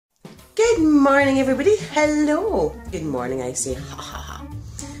Good morning, everybody. Hello. Good morning, I say. Ha ha ha.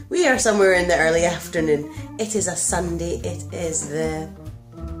 We are somewhere in the early afternoon. It is a Sunday. It is the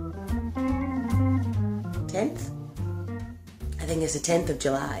 10th? I think it's the 10th of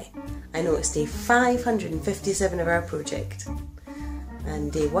July. I know it's day 557 of our project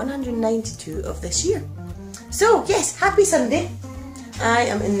and day 192 of this year. So, yes, happy Sunday. I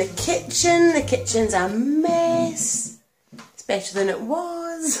am in the kitchen. The kitchen's a mess. It's better than it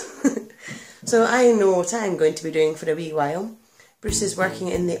was. So I know what I'm going to be doing for a wee while. Bruce is working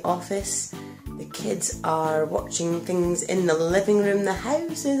in the office. The kids are watching things in the living room. The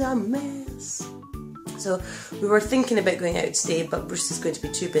house is a mess. So we were thinking about going out today, but Bruce is going to be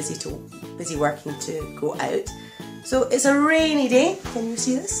too busy working to go out. So it's a rainy day. Can you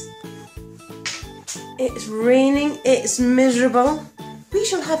see this? It's raining. It's miserable. We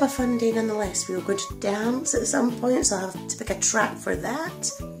shall have a fun day nonetheless. We are going to dance at some point, so I'll have to pick a track for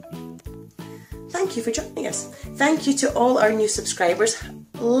that. Thank you for joining us. Thank you to all our new subscribers.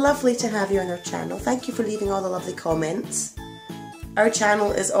 Lovely to have you on our channel. Thank you for leaving all the lovely comments. Our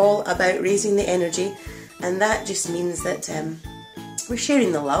channel is all about raising the energy, and that just means that we're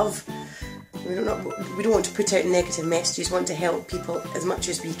sharing the love. We don't want to put out negative messages. We want to help people as much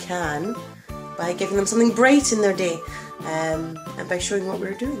as we can by giving them something bright in their day, and by showing what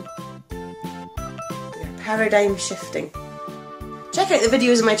we're doing. We're paradigm shifting. Check out the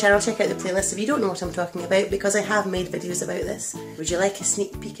videos on my channel, check out the playlist if you don't know what I'm talking about, because I have made videos about this. Would you like a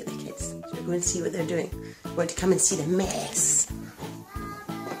sneak peek at the kids? Should we go and see what they're doing? You want to come and see the mess?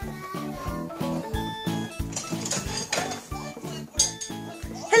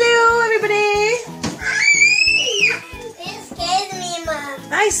 Hello everybody! You scared me, Mum.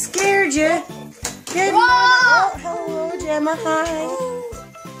 I scared you. Good morning. Oh, hello Gemma, hi.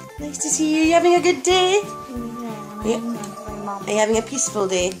 Nice to see you. You having a good day? Yeah. Are you having a peaceful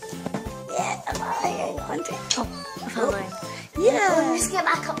day? Yeah, I'm on it. Oh, yeah. Oh, just get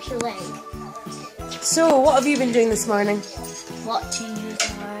back up your leg. So, what have you been doing this morning? Watching you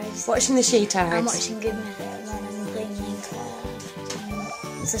guys. Watching the Shaytards. I'm watching Good Mythic and I'm playing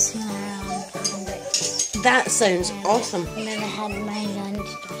Minecraft. Just around. That sounds awesome. And then I had my lunch.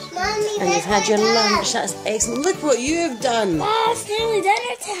 And you've had your lunch. That's excellent. Look what you've done. It's nearly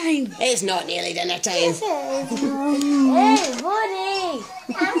dinner time. It's not nearly dinner time. Hey, Bodhi.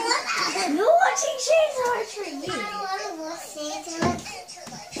 You're watching Shaytards for you.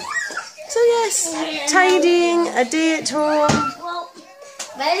 So yes, tidying, a day at home. Well,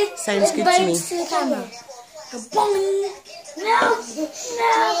 ready? Sounds good to me. To the camera. No.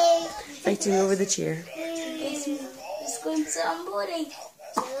 Fighting over the chair. It's going to somebody.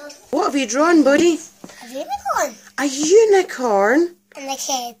 What have you drawn, Bodhi? A unicorn. A unicorn? And a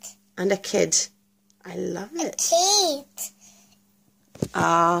kid. And a kid. I love it. Kid.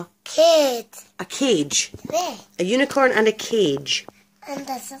 A Kid. A cage. There. A unicorn and a cage. And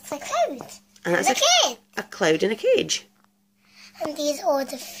that's a cloud. And that's a kid. A cloud in a cage. And these are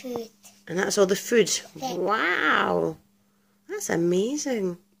the food. And that's all the food. Yeah. Wow. That's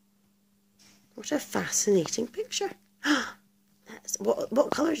amazing. What a fascinating picture.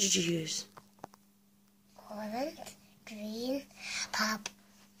 What colour did you use? Orange, green,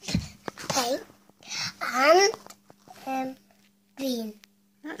 pink, and green.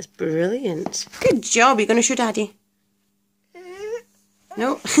 That is brilliant. Good job. You're going to show Daddy?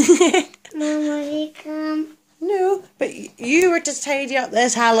 No? Mama, come. No, but you were to tidy up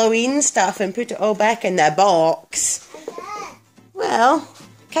this Halloween stuff and put it all back in the box. Well,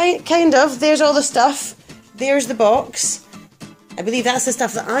 kind of. There's all the stuff. There's the box. I believe that's the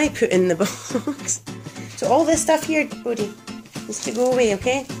stuff that I put in the box. So all this stuff here, Bodhi, needs to go away,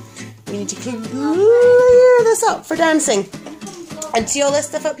 okay? We need to clear this up for dancing. And see all this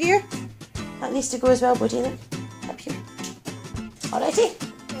stuff up here? That needs to go as well, Bodhi, look. Up here. Alrighty.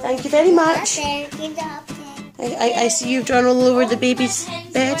 Thank you very much. I see you've drawn all over the baby's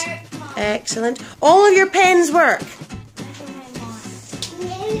bed. Excellent. All of your pens work.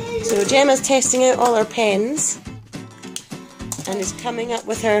 So Gemma's testing out all her pens and is coming up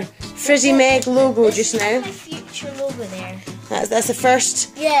with her Frizzy Meg logo just now. Future logo there. That's the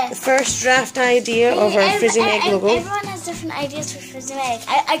first draft idea of her Frizzy Meg logo. Everyone has different ideas for Frizzy Meg.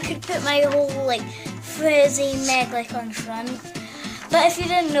 I could put my whole like Frizzy Meg like on front. But if you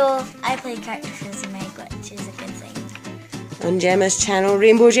didn't know, I play character Frizzy Meg, which is a good thing. On Gemma's channel,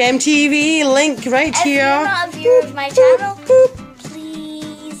 RainBoGemTV, link right here. If you're not a viewer of my channel,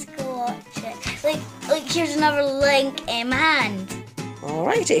 please go watch it. Like here's another link in my hand.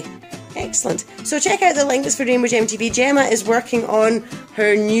 Alrighty, excellent. So check out the links for RainBoGemTV. Gemma is working on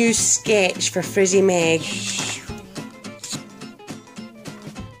her new sketch for Frizzy Meg.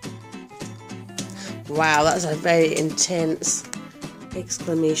 Wow, that's a very intense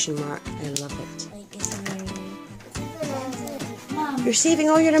exclamation mark. I love it. You're saving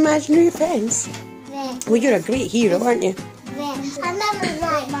all your imaginary friends? Yeah. Well, you're a great hero, aren't you? Yeah. I'm not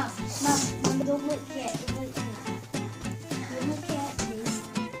right. Mom, don't look yet. Don't look at this.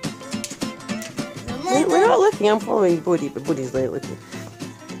 We're not looking. I'm following Bodhi, but Bodhi's like looking.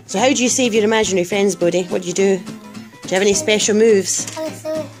 So how do you save your imaginary friends, Bodhi? What do you do? Do you have any special moves?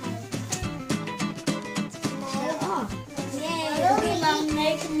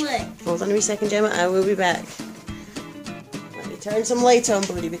 Hold on a wee second, Gemma. I will be back. Let me turn some light on,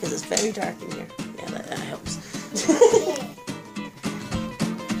 Bodhi, because it's very dark in here. Yeah, that helps.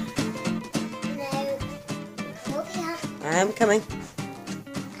 I'm coming.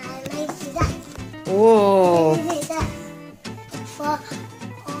 Whoa.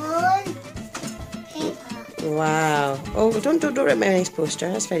 Wow. Oh, don't rip my nice poster.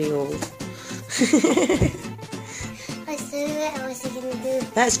 That's very old.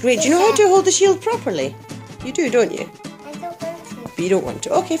 That's great. Do you know how to hold the shield properly? You do, don't you? I don't want to. But you don't want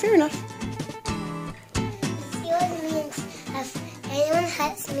to. Okay, fair enough. The shield means if anyone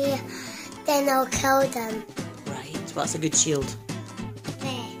hits me, then I'll kill them. Right. Well, that's a good shield.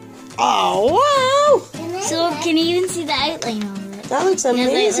 There. Oh, wow! So can you even see the outline of it? That looks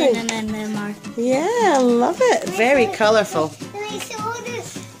amazing. And then the mark. Yeah, I love it. Very colourful. Can I show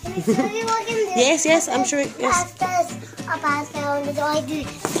this? Can I show you what I can do? Yes, I'm sure. Yes. A bad girl and I do.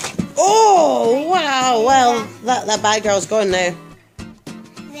 Oh, wow. Well, that bad girl's gone now. There.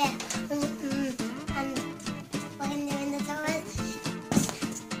 And what I can do in the toilet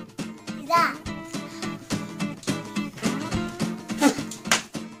is that.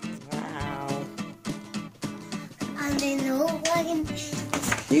 Wow. And then the whole wagon.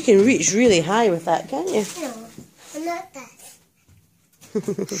 You can reach really high with that, can't you? No, I'm not that.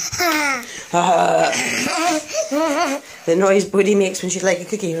 The noise Bodhi makes when she'd like a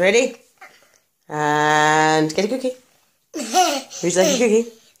cookie. Ready? And get a cookie. Would you like a cookie?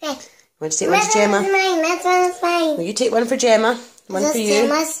 Want to take one to Gemma? That one's mine. Will you take one for Gemma? One for you.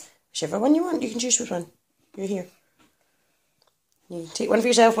 Gemma's? Whichever one you want. You can choose which one. You're here. You take one for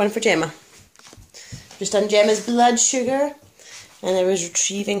yourself, one for Gemma. Just done Gemma's blood sugar. And I was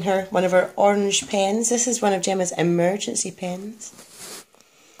retrieving one of her orange pens. This is one of Gemma's emergency pens.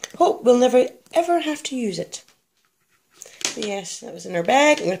 Hope we'll never ever have to use it. But yes, that was in her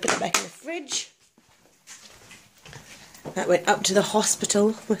bag. I'm going to put it back in the fridge. That went up to the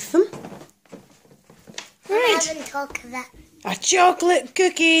hospital with them. Right. A chocolate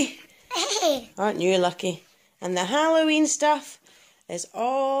cookie. Hey. Aren't you lucky? And the Halloween stuff is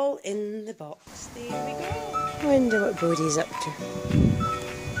all in the box. There we go. I wonder what Bodhi's up to.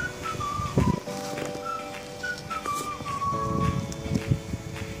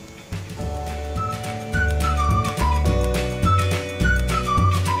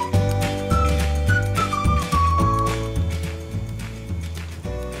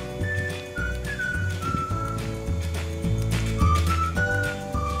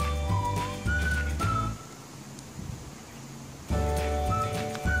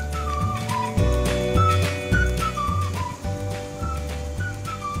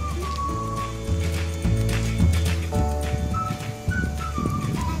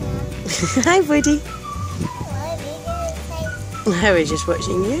 Hi, Bodhi. I was just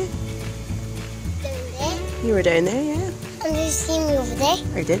watching you. You were down there, yeah. And did you see me over there?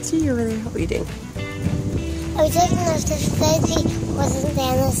 I did see you over there. What were you doing? I was looking if the frisbee wasn't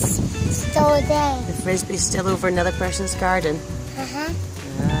there and it's still there. The frisbee's still over another person's garden. Uh-huh.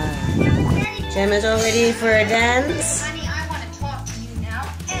 Gemma's all ready for a dance. Honey, I want to talk to you now.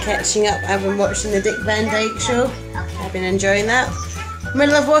 Catching up. I've been watching the Dick Van Dyke show. I've been enjoying that.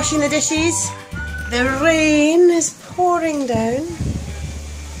 Middle of washing the dishes. The rain is pouring down.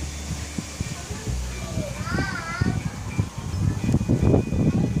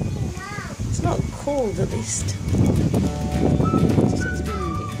 It's not cold at least. It's just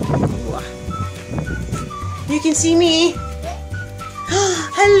windy. You can see me.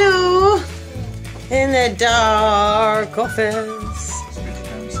 Hello. In the dark office.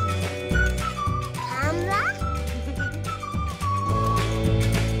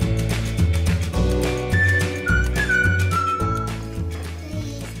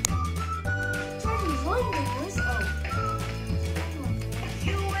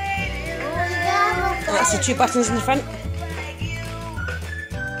 That's the two buttons in the front.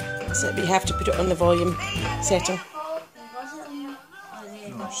 So you have to put it on the volume setter.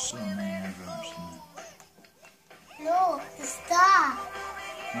 No, the star.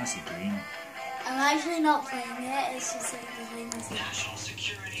 That's a green. I'm actually not playing it, it's just like the thing that's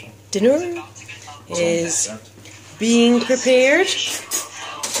Dinner is being prepared.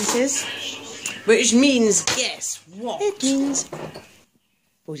 This is. Which means, guess what? It means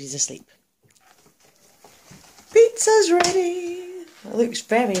Bodhi's asleep. Pizza's ready. It looks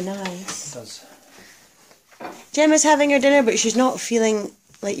very nice. It does. Gemma's having her dinner, but she's not feeling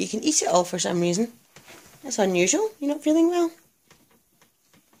like you can eat it all for some reason. That's unusual. You're not feeling well?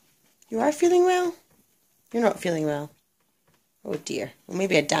 You are feeling well? You're not feeling well. Oh dear. Well,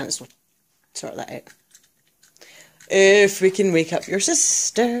 maybe a dance will sort that out. If we can wake up your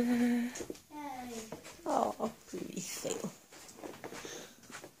sister. Oh, pretty thing.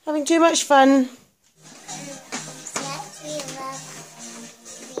 Having too much fun.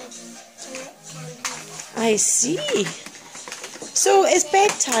 I see. So it's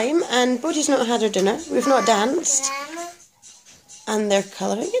bedtime and Bodhi's not had her dinner. We've not danced. And they're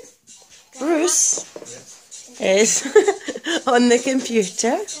colouring it. Bruce is on the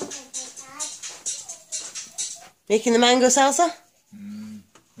computer. Making the mango salsa?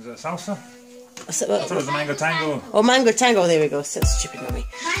 Is it salsa? What's it, I thought it was a mango tango. Oh, mango tango. There we go. So stupid, mummy.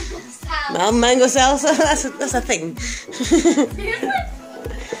 Mango salsa. That's a thing.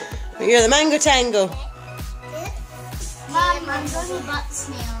 You're the mango tango. Mom, I'm going to butt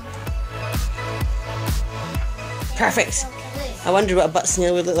snail. Perfect. I wondered what a butt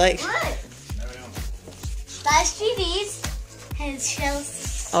snail would look like. What? That's GD's. His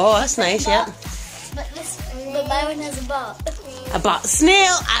shells. Oh, that's nice, yeah. But my one has a butt. A butt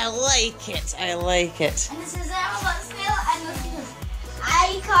snail. I like it. I like it. And this is a butt snail, and this is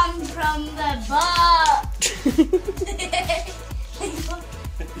I come from the butt.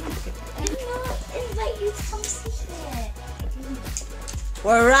 Invite you to come see it.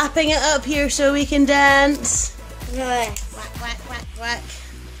 We're wrapping it up here so we can dance. Quack, quack, quack, quack.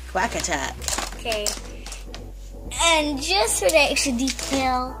 Quack attack. Okay. And just for the extra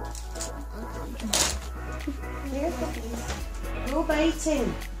detail. No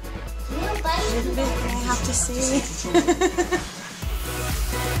biting. No biting. I have to say.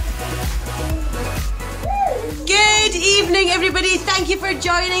 Good evening, everybody. Thank you for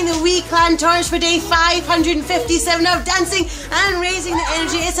joining the Wee Clan Torrance for day 557 of dancing and raising the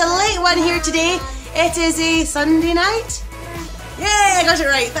energy. It's a late one here today. It is a Sunday night. Yay, I got it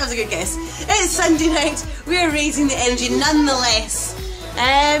right. That was a good guess. It's Sunday night. We are raising the energy nonetheless.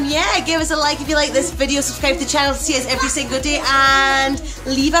 Yeah, give us a like if you like this video, subscribe to the channel to see us every single day, and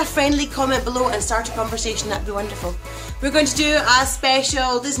leave a friendly comment below and start a conversation. That'd be wonderful. We're going to do a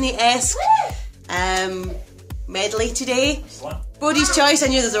special Disney-esque medley today. Bodhi's choice. I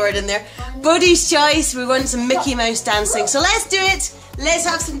knew there's a word in there. Bodhi's choice. We want some Mickey Mouse dancing, so let's do it. Let's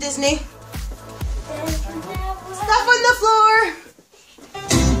have some Disney. Stuff on the floor.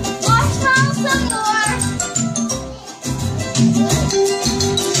 Marshmallows some more.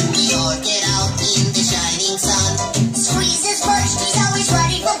 Sure get out in the shining sun. Squeeze his perch, he's always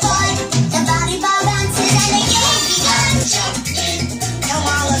ready for fun. The body ball dances and the game begun. Jumping, come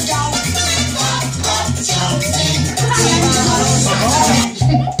on, let's go. Jumping,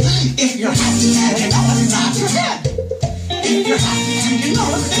 if you're happy and you know it's not your head. If you're happy and you know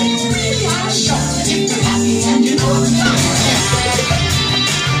it's then you really are sure. If you're happy and you know it's not your head.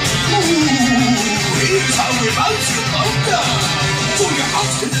 Here's how we bounce the bunker. Pull your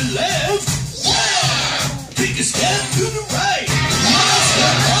house to the left. Yeah! Take a step to the right.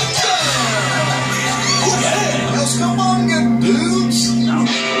 Master bunker. Oh yeah! Let's come on, you dudes.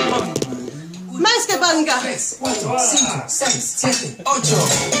 Mascabunga. 4, 5, 6, 7, 8.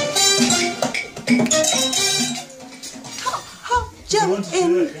 Jump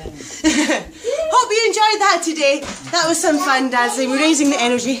in. Hope you enjoyed that today. That was some fun dancing. We're raising the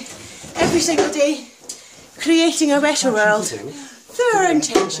energy every single day, creating a better world through our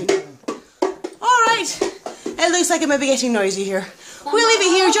intention. Alright, it looks like it might be getting noisy here. We'll leave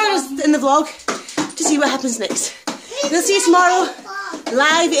it here. Join us in the vlog to see what happens next. We'll see you tomorrow,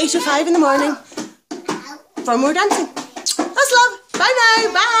 live at 8:05 in the morning for more dancing. That's love. Bye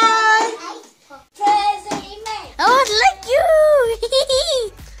now. Bye. Oh, like you.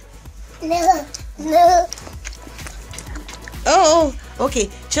 No. Oh, okay.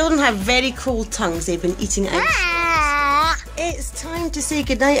 Children have very cold tongues. They've been eating it. It's time to say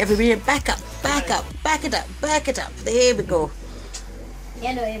goodnight, everybody. Back up, back up, back it up, back it up. There we go.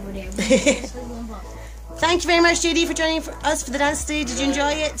 Thank you very much, JD, for joining us for the dance today. Did you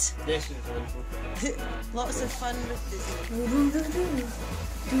enjoy it? Yes, it was wonderful. Lots of fun with Disney.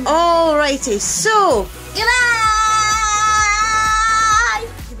 Alrighty, so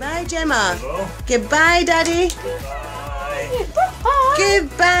goodbye, Gemma. Hello. Goodbye, Daddy. Bye.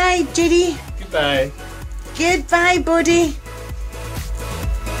 Goodbye, JD. Goodbye. Goodbye, Bodhi.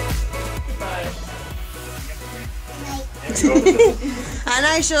 Goodbye. And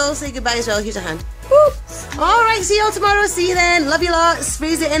I shall say goodbye as well. Here's a hand. Alright, see you all tomorrow. See you then. Love you lots.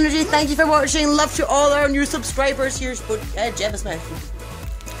 Sprays the energy. Thank you for watching. Love to all our new subscribers. Here's Gemma's mouth.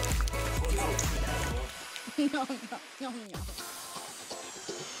 No.